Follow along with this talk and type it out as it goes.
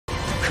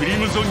クリ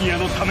ムゾニア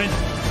のために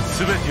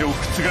全てを覆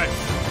す。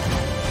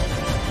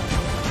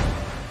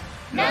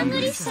ラング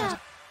リッサー。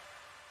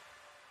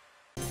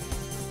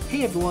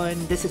 Hey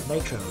everyone, this is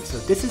Nitro. So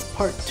this is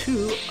part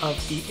 2 of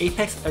the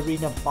Apex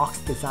Arena box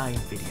design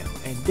video,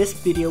 and this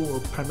video will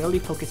primarily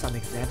focus on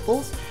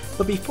examples.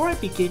 But before I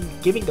begin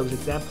giving those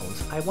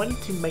examples, I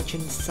wanted to mention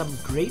some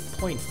great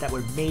points that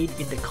were made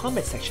in the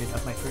comment section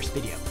of my first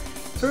video.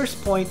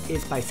 First point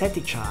is by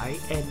Sentichai,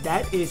 and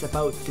that is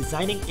about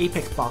designing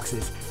Apex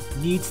boxes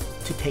needs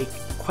to take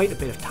quite a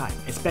bit of time,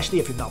 especially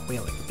if you're not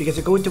whaling, because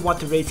you're going to want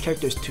to raise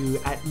characters to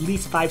at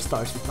least 5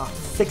 stars, if not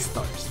 6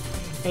 stars.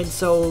 And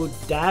so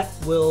that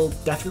will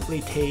definitely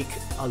take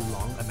a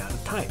long amount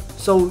of time.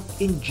 So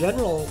in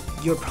general,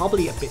 you're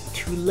probably a bit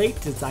too late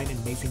to design an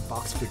amazing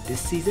box for this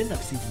season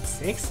of Season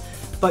 6,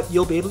 but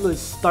you'll be able to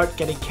start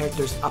getting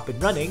characters up and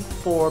running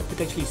for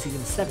potentially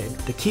Season 7.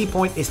 The key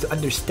point is to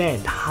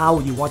understand how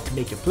you want to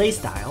make your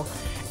playstyle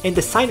and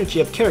the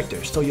synergy of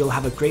characters, so you'll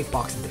have a great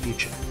box in the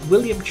future.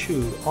 William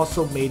Chu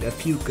also made a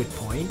few good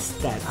points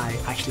that I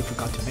actually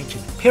forgot to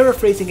mention.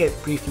 Paraphrasing it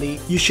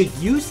briefly, you should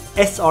use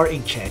SR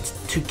enchants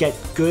to get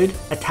good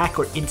attack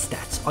or int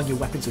stats on your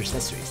weapons or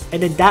accessories.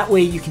 And then that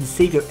way you can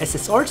save your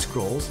SSR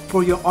scrolls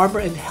for your armor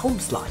and helm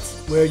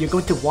slots, where you're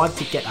going to want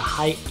to get a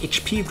high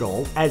HP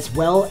roll as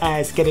well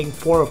as getting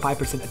 4 or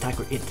 5% attack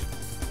or int.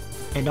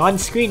 And on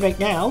screen right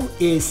now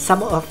is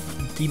some of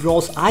the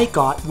rolls I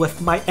got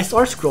with my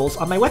SR scrolls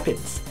on my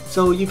weapons.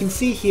 So you can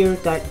see here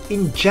that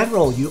in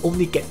general you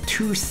only get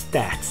 2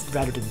 stats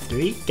rather than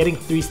 3. Getting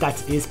 3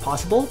 stats is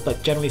possible,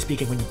 but generally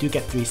speaking when you do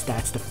get 3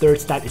 stats, the 3rd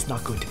stat is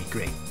not going to be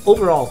great.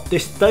 Overall,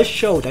 this does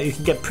show that you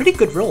can get pretty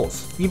good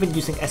rolls even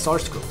using SR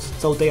scrolls,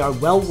 so they are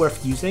well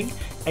worth using,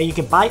 and you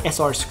can buy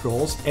SR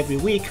scrolls every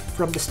week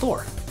from the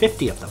store,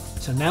 50 of them.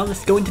 So now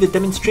let's go into the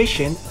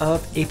demonstration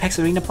of Apex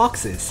Arena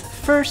boxes.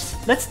 First,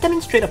 let's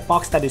demonstrate a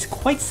box that is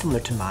quite similar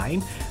to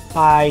mine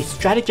by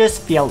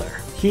Strategist Fieler.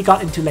 He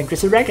got into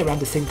Langrisser Reg around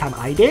the same time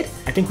I did.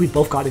 I think we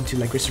both got into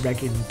Langrisser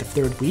Reg in the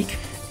 3rd week.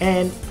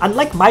 And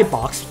unlike my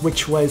box,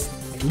 which was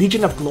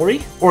Legion of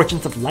Glory,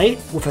 Origins of Light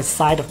with a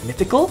side of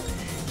Mythical,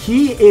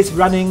 he is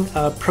running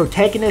a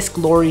Protagonist,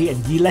 Glory,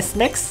 and Yeles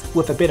mix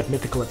with a bit of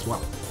Mythical as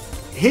well.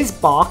 His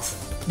box,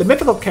 the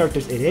Mythical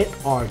characters in it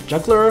are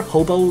Juggler,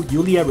 Hobo,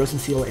 Yulia,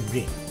 Rosenseal, and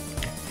Rin.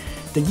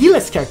 The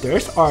Yeles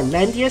characters are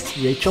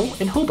Landius, Rachel,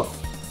 and Hobo.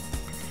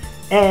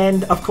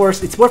 And of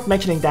course, it's worth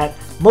mentioning that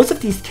most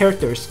of these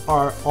characters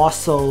are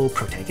also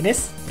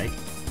protagonists, right?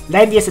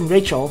 Landius and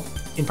Rachel,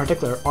 in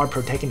particular, are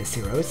protagonist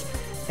heroes,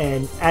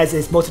 and as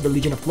is most of the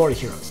Legion of Glory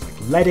heroes,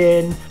 like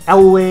Ledin,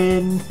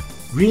 Elwyn,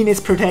 Rin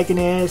is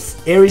protagonist,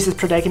 Ares is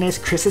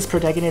protagonist, Chris is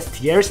protagonist,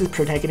 Tierras is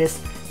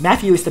protagonist,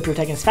 Matthew is the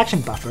protagonist faction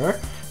buffer,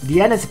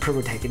 Liana is the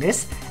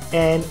protagonist,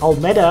 and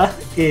Almeda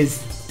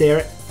is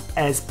there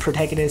as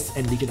protagonist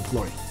and Legion of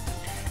Glory.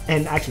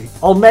 And actually,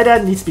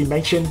 Almeda needs to be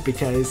mentioned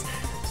because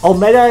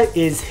Almeda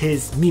is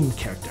his meme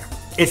character.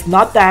 It's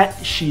not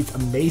that she's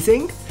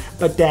amazing,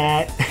 but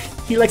that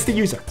he likes to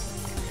use her.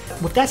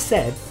 With that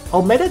said,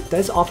 Almeda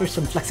does offer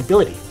some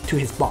flexibility to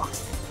his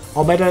box.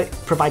 Almeda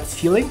provides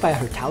healing via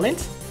her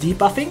talent,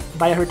 debuffing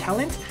via her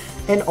talent,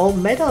 and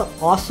Almeda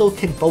also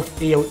can both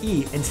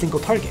AoE and single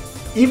target.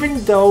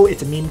 Even though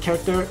it's a meme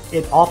character,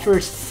 it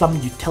offers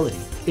some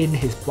utility in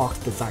his box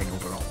design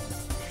overall.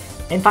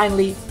 And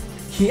finally,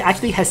 he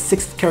actually has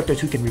 6 characters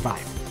who can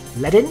revive: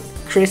 Ledin,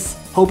 Chris,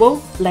 Hobo,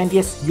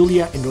 Landius,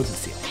 Yulia, and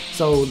Rosenseal.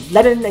 So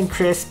Ledin and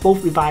Chris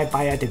both revive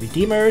via the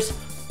Redeemers,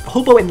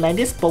 Hobo and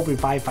Landius both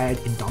revive via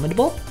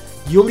Indomitable,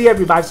 Yulia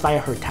revives via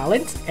her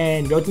talent,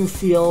 and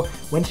Rosenseal,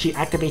 when she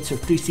activates her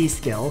 3C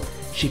skill,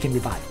 she can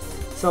revive.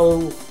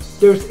 So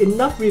there's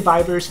enough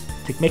revivers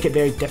to make it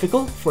very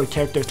difficult for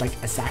characters like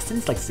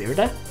assassins like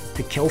Zirda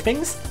to kill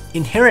things.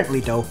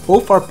 Inherently though,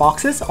 both our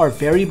boxes are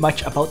very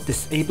much about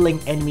disabling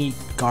enemy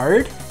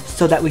guard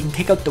so that we can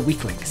take out the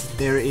weaklings.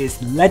 There is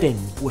Ledin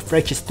with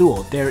Righteous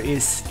Duel, there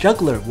is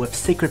Juggler with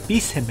Sacred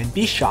Beast Hymn and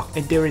Beast Shock,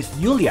 and there is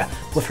Yulia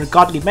with her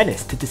Godly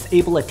Menace to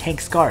disable a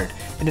tank's guard.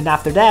 And then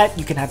after that,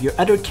 you can have your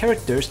other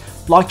characters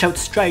launch out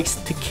strikes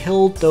to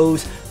kill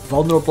those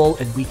vulnerable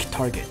and weak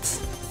targets.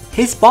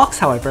 His box,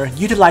 however,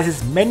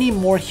 utilizes many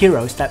more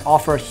heroes that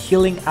offer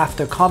healing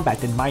after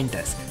combat than mine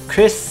does.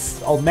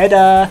 Chris,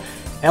 Almeda,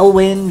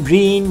 Elwyn,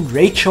 Rin,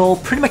 Rachel,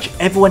 pretty much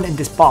everyone in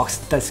this box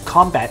does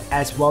combat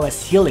as well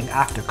as healing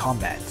after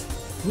combat.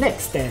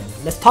 Next then,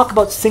 let's talk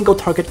about single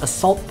target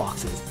assault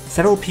boxes.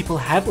 Several people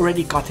have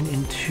already gotten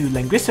into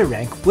Langrisser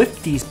rank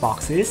with these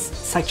boxes,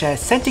 such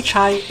as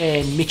Sentichai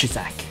and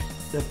Michizak.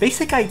 The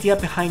basic idea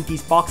behind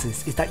these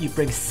boxes is that you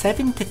bring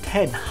 7 to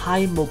 10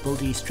 high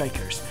mobility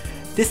strikers.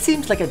 This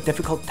seems like a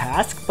difficult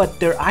task, but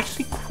they're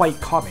actually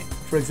quite common.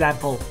 For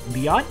example,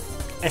 Leon,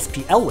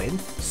 SP Elwyn,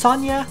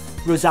 Sonya,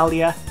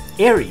 Rosalia,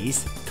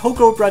 Ares,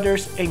 Togo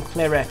Brothers, and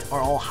Claret are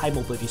all high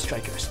mobility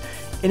strikers.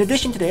 In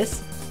addition to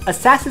this,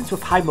 assassins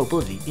with high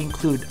mobility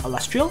include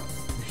Alustriel,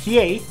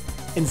 Hiei,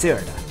 and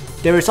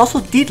Zirda. There is also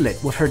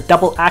Deedlit with her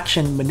double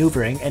action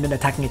maneuvering and then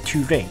attacking at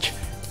 2 range,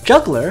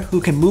 Juggler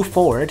who can move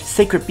forward,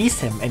 Sacred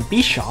Beast Hymn and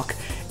Beast Shock,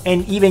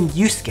 and even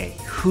Yusuke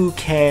who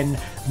can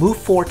move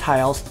 4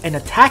 tiles, and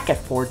attack at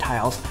 4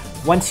 tiles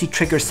once he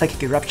triggers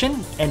Psychic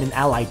Eruption and an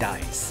ally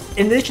dies.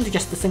 In addition to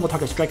just the single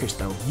target strikers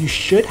though, you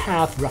should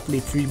have roughly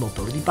 3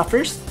 mobility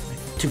buffers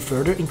to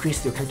further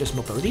increase your character's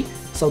mobility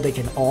so they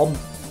can all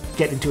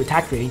get into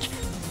attack range,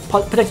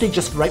 potentially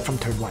just right from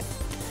turn 1.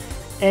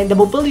 And the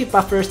mobility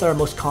buffers that are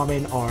most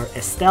common are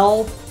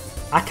Estelle,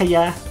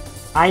 Akaya,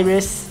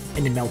 Iris,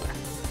 and Almeda.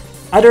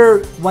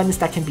 Other ones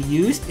that can be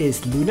used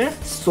is Luna,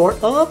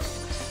 sort of.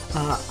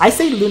 I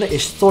say Luna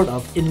is sort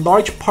of, in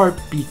large part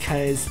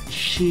because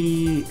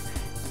she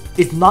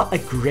is not a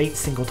great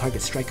single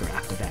target striker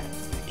after that.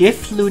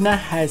 If Luna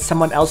has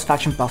someone else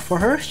faction buff for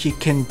her, she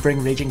can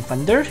bring Raging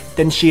Thunder,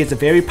 then she is a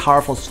very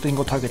powerful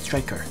single target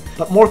striker.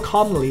 But more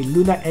commonly,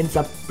 Luna ends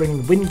up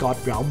bringing Wind God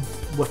Realm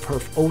with her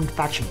own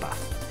faction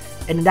buff.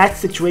 And in that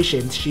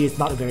situation, she is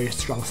not a very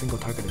strong single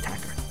target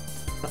attacker.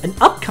 An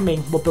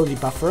upcoming mobility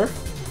buffer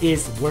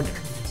is Werner.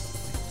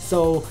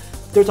 So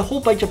there's a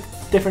whole bunch of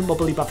different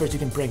mobility buffers you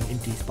can bring in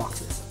these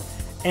boxes.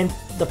 And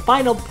the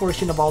final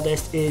portion of all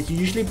this is you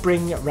usually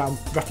bring around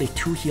roughly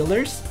 2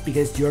 healers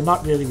because you're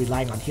not really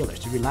relying on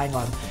healers. You're relying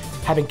on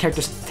having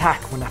characters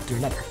attack one after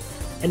another.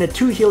 And the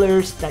 2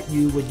 healers that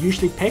you would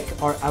usually pick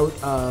are out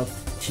of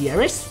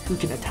Tieris, who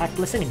can attack,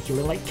 listen, and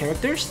healing like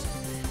characters.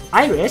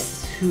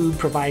 Iris, who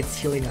provides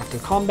healing after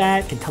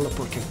combat, can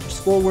teleport characters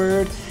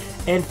forward.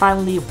 And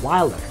finally,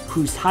 Wyler,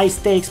 whose high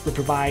stakes would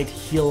provide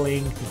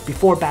healing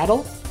before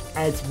battle,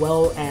 as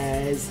well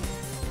as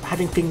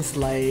having things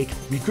like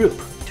regroup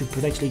to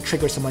potentially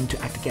trigger someone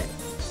to act again.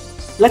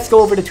 Let's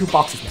go over the 2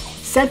 boxes now.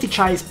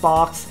 Santichai's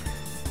box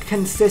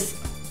consists,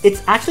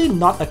 it's actually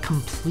not a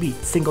complete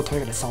single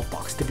target assault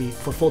box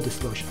for full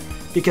disclosure,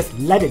 because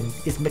Ledin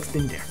is mixed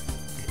in there.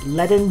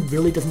 Ledin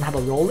really doesn't have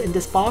a role in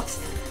this box,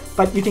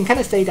 but you can kind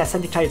of say that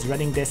Santichai is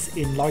running this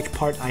in large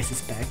part, I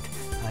suspect,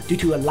 due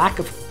to a lack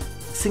of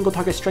single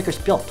target strikers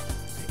built.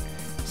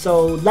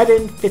 So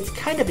Ledin fits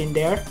kind of in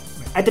there.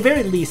 At the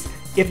very least,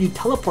 if you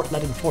teleport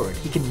Ledin forward,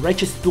 he can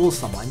righteous duel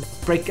someone,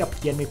 break up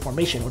the enemy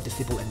formation, or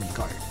disable enemy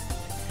guard.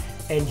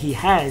 And he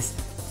has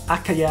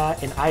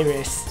Akaya and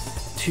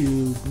Iris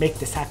to make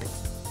this happen.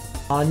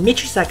 On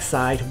Michisa's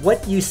side,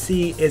 what you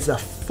see is a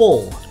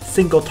full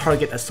single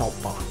target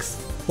assault box.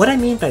 What I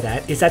mean by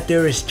that is that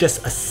there is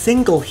just a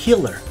single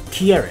healer,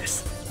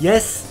 Tieris.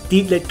 Yes,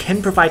 Diglett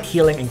can provide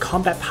healing and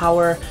combat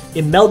power,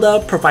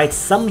 Almeda provides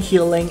some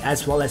healing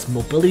as well as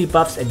mobility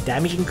buffs and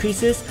damage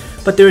increases,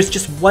 but there is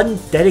just one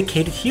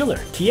dedicated healer,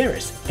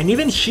 Tieris, and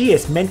even she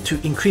is meant to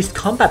increase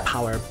combat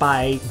power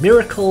by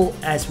miracle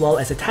as well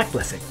as attack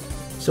blessing.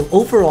 So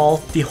overall,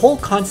 the whole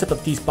concept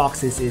of these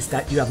boxes is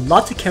that you have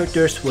lots of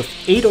characters with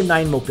 8 or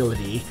 9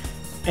 mobility,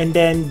 and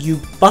then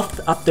you buff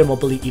up their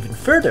mobility even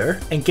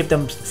further and give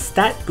them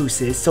stat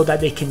boosts so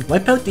that they can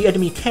wipe out the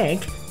enemy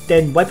tank,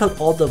 then wipe out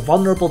all the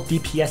vulnerable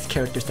DPS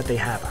characters that they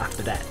have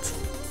after that.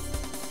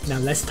 Now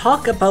let's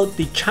talk about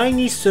the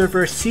Chinese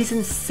server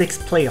Season 6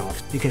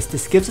 playoffs, because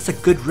this gives us a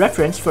good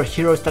reference for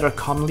heroes that are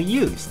commonly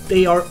used.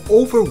 They are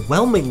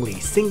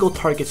overwhelmingly single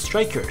target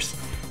strikers.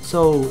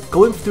 So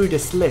going through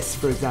this list,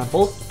 for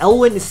example,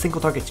 Elwyn is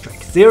single target strike,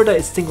 Zerda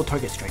is single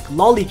target strike,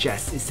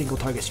 Lolijess is single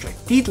target strike,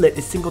 Diglett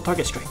is single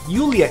target strike,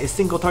 Yulia is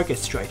single target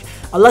strike,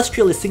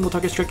 Alustriel is single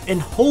target strike,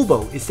 and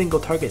Hobo is single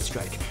target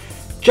strike.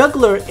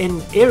 Juggler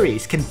and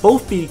Ares can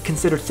both be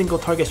considered single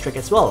target strike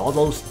as well,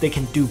 although they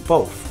can do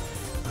both.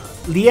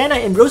 Liana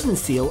and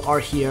Rosenseal are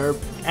here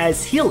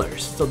as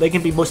healers, so they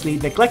can be mostly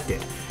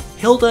neglected.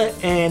 Hilda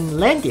and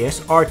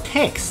Landius are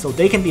tanks, so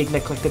they can be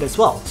neglected as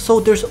well. So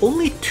there's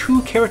only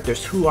 2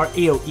 characters who are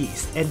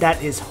AoEs, and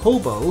that is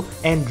Hobo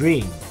and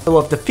Dream. So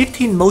of the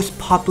 15 most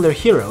popular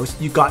heroes,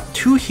 you got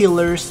 2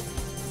 healers,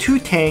 2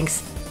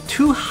 tanks,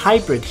 2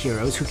 hybrid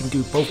heroes who can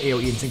do both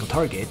AoE and single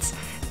targets.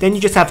 Then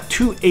you just have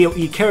 2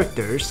 AoE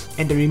characters,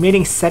 and the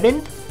remaining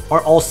 7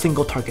 are all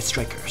single target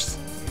strikers.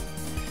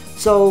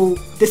 So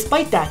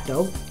despite that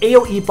though,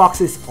 AoE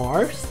boxes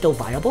are still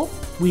viable.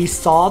 We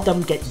saw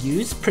them get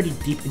used pretty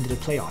deep into the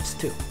playoffs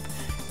too.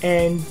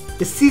 And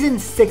the Season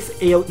 6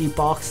 AoE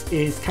box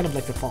is kind of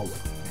like the following.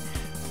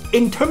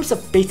 In terms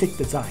of basic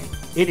design,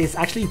 it is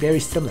actually very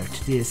similar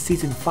to the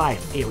Season 5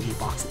 AoE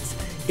boxes,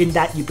 in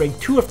that you bring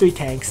 2 or 3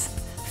 tanks,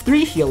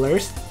 3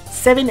 healers,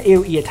 7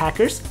 AoE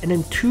attackers, and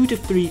then 2 to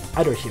 3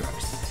 other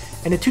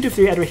heroes. And the 2 to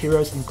 3 other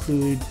heroes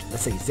include,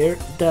 let's say,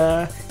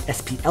 Zerda,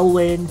 SP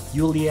Elwyn,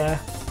 Yulia,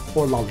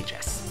 or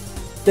Lolijess.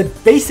 The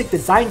basic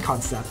design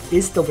concept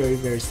is still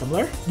very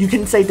similar. You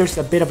can say there's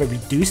a bit of a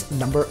reduced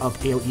number of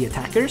AoE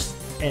attackers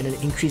and an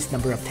increased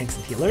number of tanks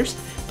and healers,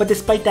 but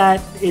despite that,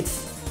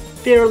 it's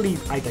fairly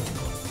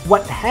identical.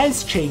 What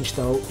has changed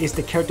though is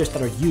the characters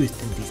that are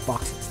used in these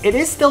boxes. It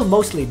is still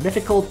mostly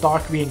Mythical,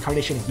 Dark,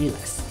 Reincarnation, and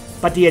Yelas,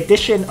 but the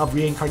addition of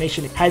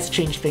Reincarnation has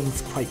changed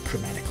things quite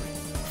dramatically.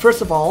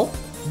 First of all,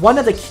 one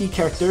of the key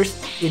characters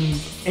in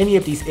any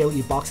of these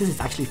AoE boxes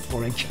is actually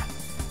Florentia,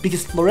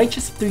 because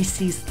Florentia's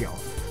 3C skill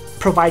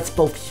provides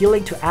both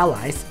healing to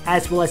allies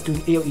as well as doing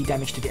AoE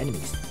damage to the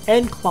enemies,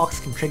 and clocks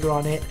can trigger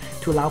on it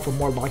to allow for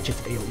more launches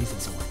of AoEs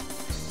and so on.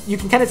 You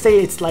can kind of say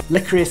it's like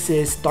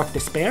Licorice's Dark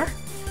Despair,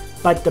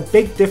 But the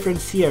big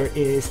difference here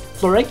is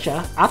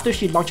Florentia, after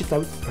she launches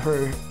out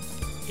her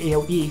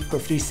AoE for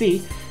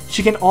 3C,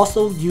 she can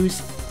also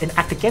use an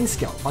act again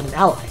skill on an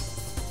ally.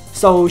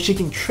 So she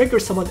can trigger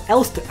someone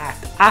else to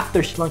act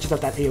after she launches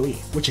out that AoE,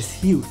 which is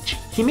huge.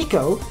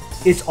 Himiko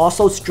is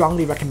also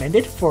strongly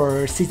recommended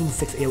for Season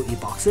 6 AoE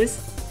boxes,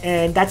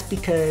 and that's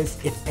because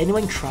if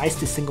anyone tries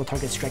to single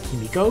target strike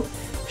Himiko,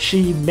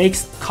 she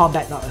makes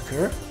combat not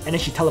occur, and then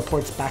she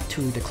teleports back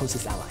to the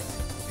closest ally.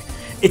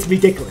 It's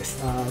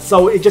ridiculous.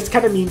 So it just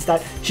kind of means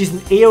that she's an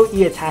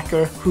AoE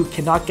attacker who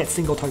cannot get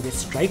single target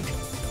strike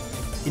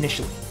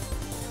initially.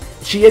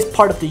 She is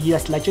part of the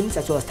US Legends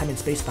as well as Time and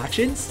Space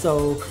factions,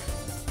 so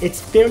it's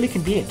fairly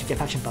convenient to get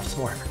faction buffs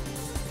for her.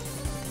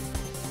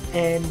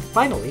 And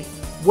finally,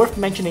 worth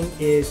mentioning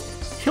is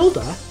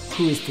Hilda,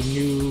 who is the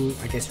new,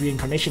 I guess,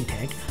 reincarnation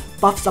tank,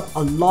 buffs up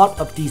a lot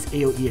of these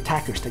AoE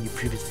attackers that you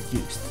previously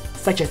used,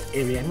 such as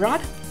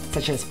Arianrod,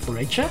 such as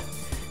Florentia.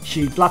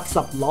 She buffs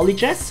up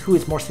Lolijess, who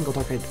is more single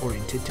target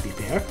oriented to be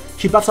fair.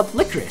 She buffs up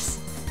Licorice,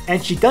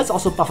 and she does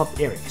also buff up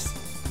Ares.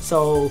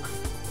 So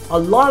a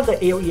lot of the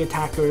AoE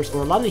attackers,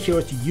 or a lot of the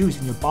heroes you use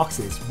in your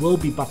boxes, will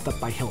be buffed up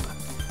by Hilda.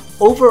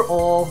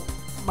 Overall,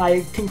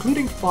 my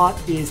concluding thought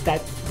is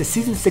that the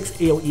Season 6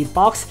 AoE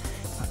box,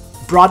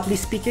 broadly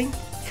speaking,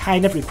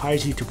 kind of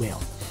requires you to whale,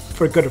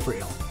 for good or for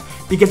ill.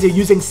 Because you're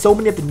using so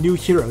many of the new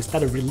heroes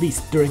that are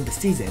released during the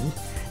season,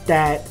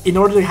 that in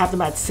order to have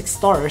them at 6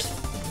 stars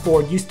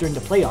for use during the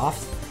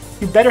playoffs,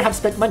 you better have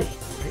spent money.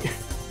 Right?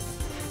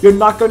 You're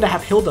not going to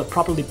have Hilda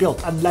properly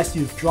built unless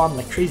you've drawn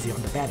like crazy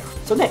on the banner.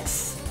 So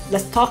next,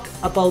 let's talk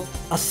about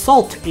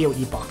Assault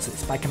AoE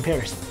boxes by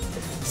comparison.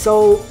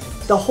 So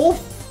the whole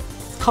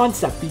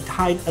concept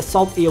behind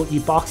Assault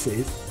AoE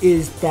boxes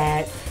is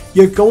that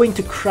you're going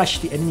to crush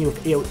the enemy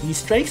with AoE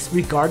strikes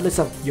regardless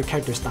of your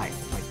character's time.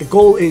 Like, the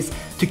goal is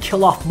to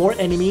kill off more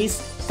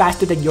enemies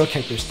faster than your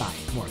character's time,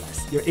 more or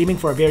less. You're aiming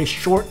for a very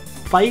short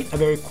fight, a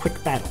very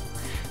quick battle.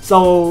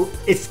 So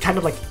it's kind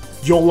of like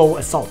YOLO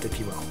Assault, if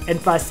you will. And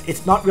plus,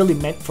 it's not really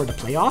meant for the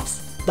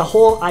playoffs. The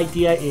whole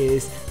idea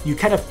is you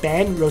kind of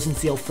ban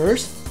Rosenziel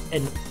first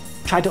and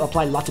try to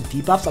apply lots of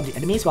debuffs on the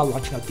enemies while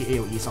launching out the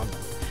AoEs on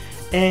them.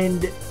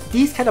 And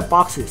these kind of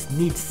boxes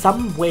need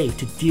some way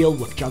to deal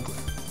with Juggler.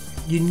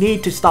 You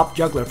need to stop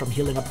Juggler from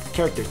healing up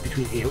characters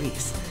between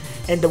AoEs.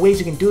 And the ways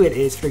you can do it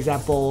is, for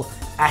example,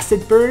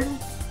 Acid Burn,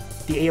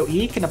 the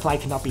AoE can apply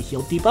cannot be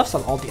healed debuffs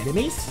on all the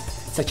enemies,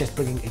 such as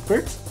bringing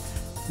Egberts.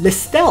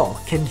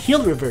 Listel can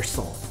heal Reverse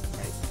Soul.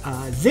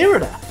 Right?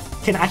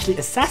 Zerida can actually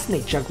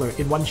assassinate Juggler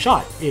in one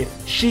shot if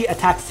she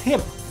attacks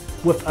him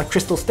with a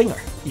Crystal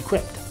Stinger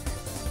equipped.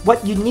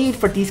 What you need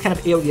for these kind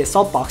of AoE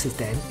Assault boxes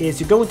then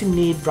is you're going to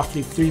need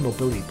roughly 3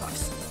 mobility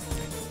buffs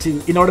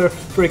in order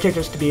for your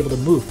characters to be able to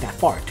move that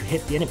far to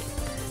hit the enemy.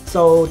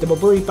 So the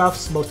mobility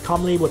buffs most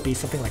commonly would be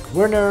something like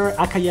Werner,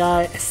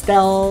 Akaya,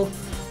 Estelle,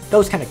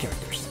 those kind of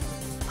characters.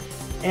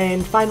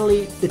 And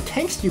finally, the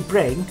tanks you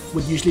bring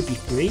would usually be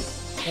 3,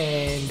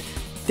 and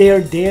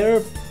they're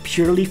there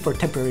purely for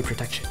temporary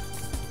protection.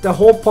 The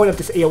whole point of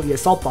this AoE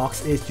Assault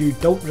box is you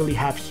don't really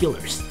have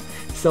healers.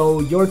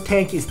 So your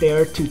tank is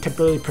there to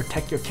temporarily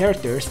protect your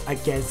characters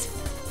against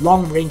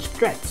long-range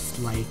threats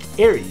like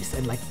Ares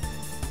and like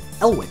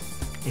Elwyn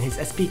in his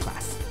SP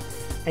class.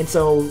 And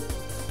so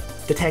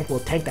the tank will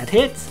tank that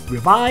hit,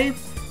 revive,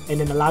 and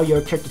then allow your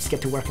characters to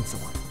get to work and so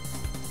on.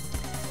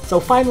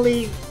 So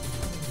finally,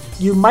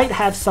 you might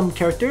have some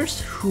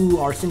characters who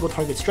are single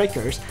target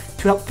strikers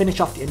to help finish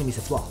off the enemies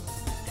as well.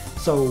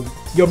 So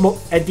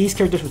and these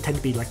characters would tend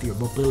to be like your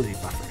mobility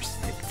buffers.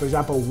 Right? For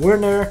example,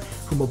 Werner,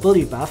 who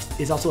mobility buffs,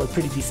 is also a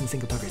pretty decent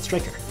single target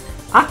striker.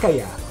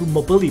 Akaya, who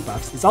mobility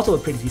buffs, is also a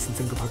pretty decent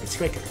single target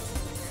striker.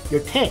 Your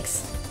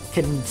tanks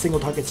can single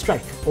target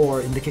strike,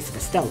 or in the case of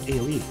Estelle,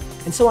 AoE,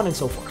 and so on and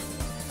so forth.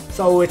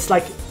 So it's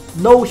like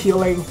no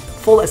healing,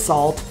 full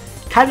assault,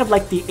 kind of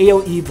like the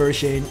AoE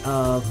version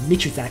of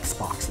Michizak's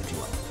box, if you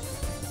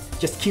will.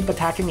 Just keep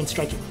attacking and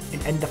striking,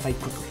 and end the fight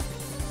quickly.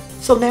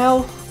 So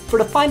now, for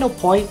the final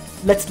point,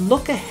 let's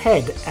look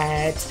ahead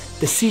at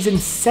the Season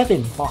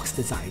 7 box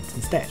designs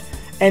instead.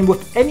 And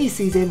with any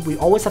season, we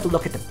always have to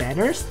look at the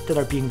banners that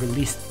are being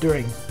released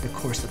during the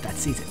course of that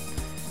season.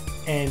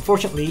 And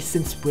fortunately,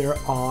 since we're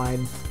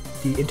on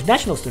the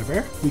international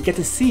server, we get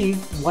to see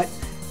what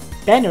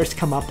banners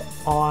come up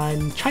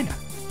on China.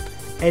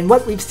 And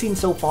what we've seen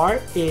so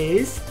far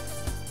is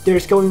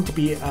there's going to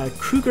be a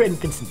Kruger and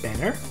Vincent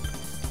banner,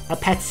 a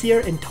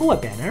Patsier and Toa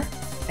banner,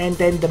 and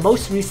then the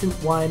most recent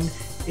one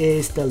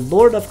is the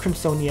Lord of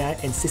Crimsonia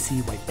and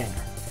Sissy White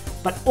banner.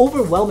 But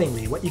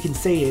overwhelmingly, what you can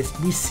say is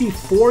we see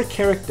 4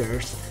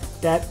 characters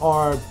that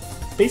are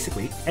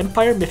basically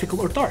Empire, Mythical,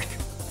 or Dark.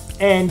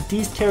 And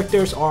these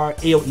characters are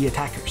AoE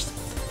attackers.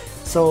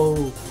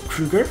 So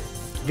Kruger,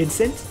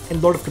 Vincent,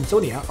 and Lord of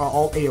Crimsonia are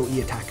all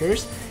AoE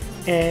attackers,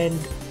 and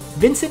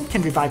Vincent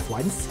can revive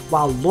once,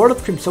 while Lord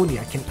of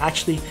Crimsonia can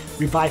actually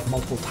revive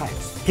multiple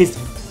times. His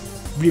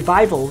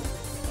revival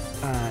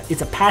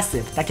is a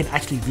passive that can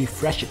actually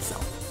refresh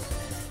itself.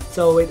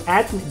 So it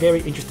adds a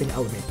very interesting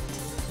element.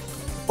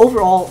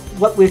 overall,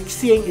 what we're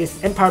seeing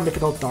is Empire,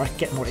 Mythical, Dark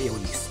get more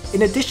AoEs.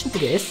 In addition to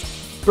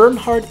this,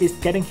 Bernhardt is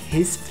getting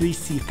his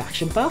 3C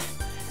faction buff,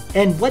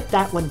 and what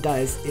that one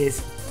does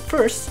is,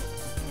 first,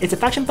 it's a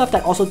faction buff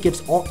that also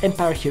gives all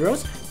Empire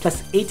heroes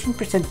plus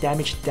 18%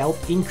 damage dealt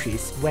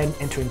increase when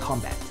entering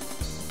combat.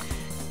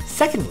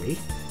 Secondly,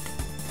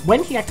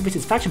 when he activates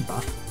his faction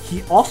buff,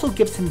 he also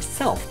gives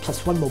himself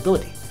plus 1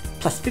 mobility,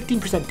 plus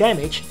 15%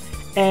 damage,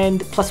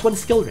 and plus 1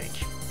 skill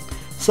range.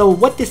 So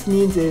what this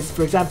means is,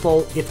 for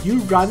example, if you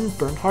run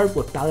Bernhardt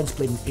with Balance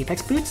Blade and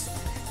Apex Boots,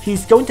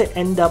 he's going to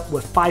end up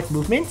with 5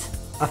 movement,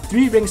 a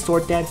 3-ring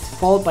Sword Dance,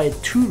 followed by a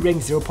 2-ring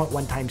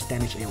 0.1 times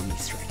damage AoE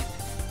strike.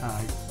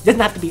 It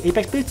doesn't have to be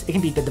Apex Boots, it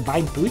can be the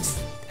Divine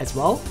Boots as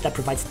well, that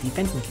provides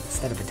defense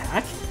instead of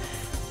attack.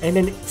 And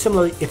then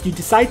similarly, if you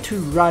decide to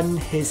run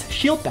his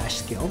Shield Bash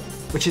skill,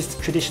 which is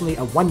traditionally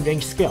a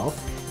 1-range skill,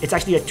 it's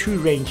actually a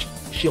 2-range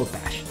Shield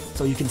Bash,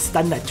 so you can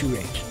stun that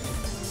 2-range.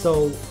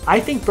 So I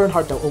think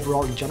Bernhardt, though,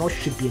 overall in general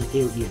should be an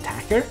AoE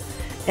attacker,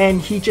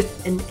 and he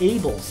just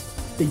enables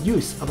the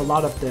use of a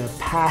lot of the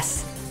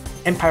past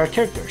Empire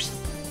characters.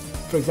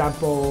 For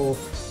example,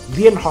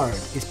 Leonhard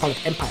is part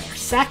of Empire,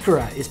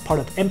 Sakura is part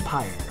of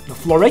Empire,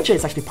 Florencia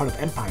is actually part of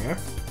Empire,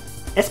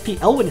 SP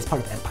Elwyn is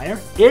part of Empire,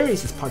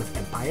 Ares is part of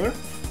Empire,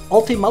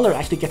 Alte Muller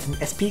actually gets an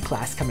SP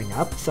class coming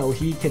up, so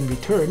he can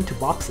return to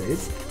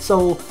boxes.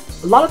 So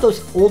a lot of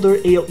those older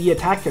AoE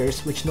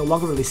attackers, which no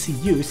longer really see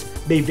use,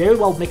 may very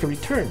well make a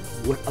return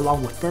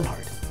along with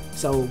Bernhardt.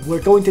 So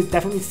we're going to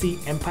definitely see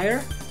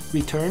Empire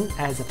return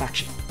as a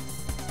faction.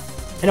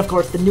 And of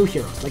course, the new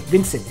heroes, like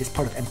Vincent is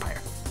part of Empire.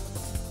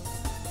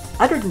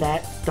 Other than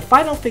that, the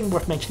final thing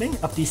worth mentioning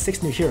of these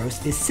 6 new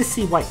heroes is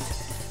Sissy White.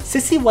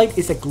 Sissy White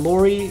is a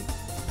Glory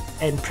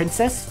and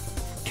Princess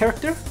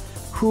character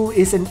who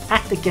is an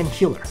Act Again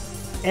healer.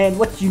 And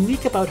what's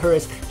unique about her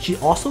is she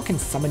also can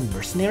summon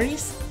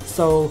mercenaries.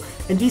 So,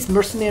 and these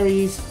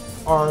mercenaries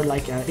are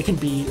like, it can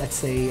be, let's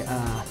say,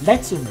 a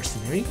Lancer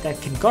mercenary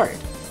that can guard.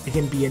 It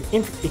can be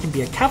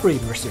a cavalry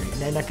mercenary,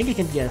 and then I think it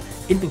can be an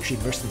infantry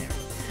mercenary.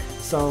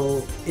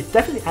 So it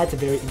definitely adds a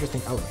very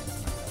interesting element.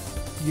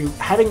 You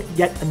having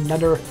yet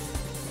another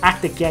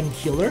Act Again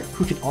healer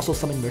who can also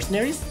summon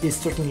mercenaries is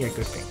certainly a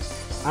good thing.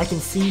 I can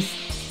see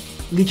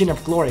Legion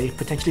of Glory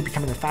potentially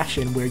becoming a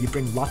faction where you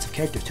bring lots of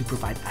characters to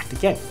provide Act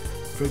Again.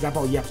 For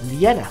example, you have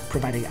Liana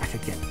providing Act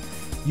Again.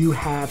 You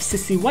have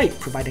Sissy White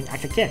providing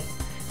Act Again.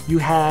 You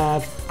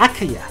have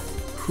Akaya,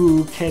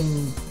 who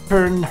can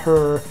turn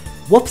her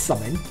Wolf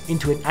Summon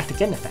into an Act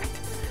Again effect.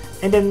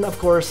 And then, of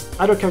course,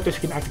 other characters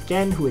who can Act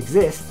Again who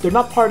exist. They're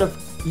not part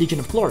of Legion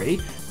of Glory,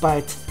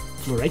 but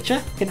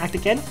Florencia can Act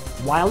Again,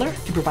 Wyler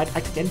can provide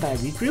Act Again by a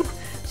regroup.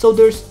 So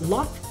there's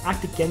lots of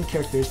Act Again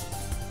characters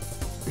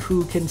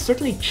who can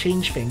certainly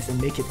change things and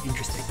make it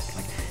interesting.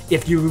 Like,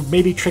 if you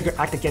maybe trigger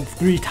Act Again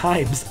 3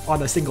 times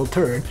on a single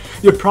turn,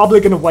 you're probably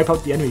going to wipe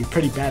out the enemy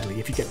pretty badly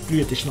if you get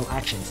 3 additional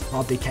actions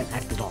while they can't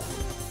act at all.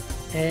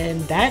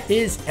 And that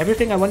is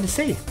everything I wanted to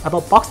say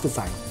about box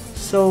design.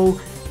 So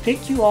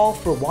thank you all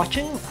for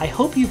watching. I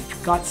hope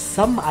you've got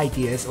some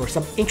ideas or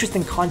some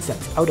interesting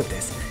concepts out of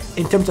this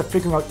in terms of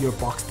figuring out your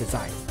box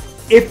design.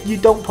 If you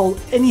don't pull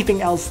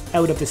anything else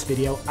out of this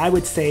video, I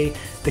would say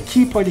the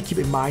key point to keep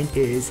in mind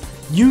is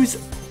use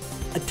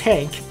a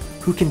tank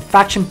who can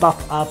faction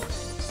buff up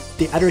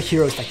the other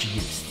heroes that you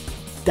use.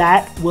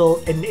 That will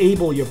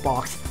enable your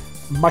box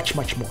much,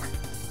 much more.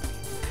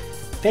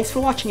 Thanks for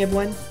watching,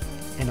 everyone,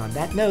 and on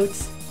that note,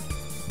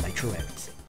 Nitro out.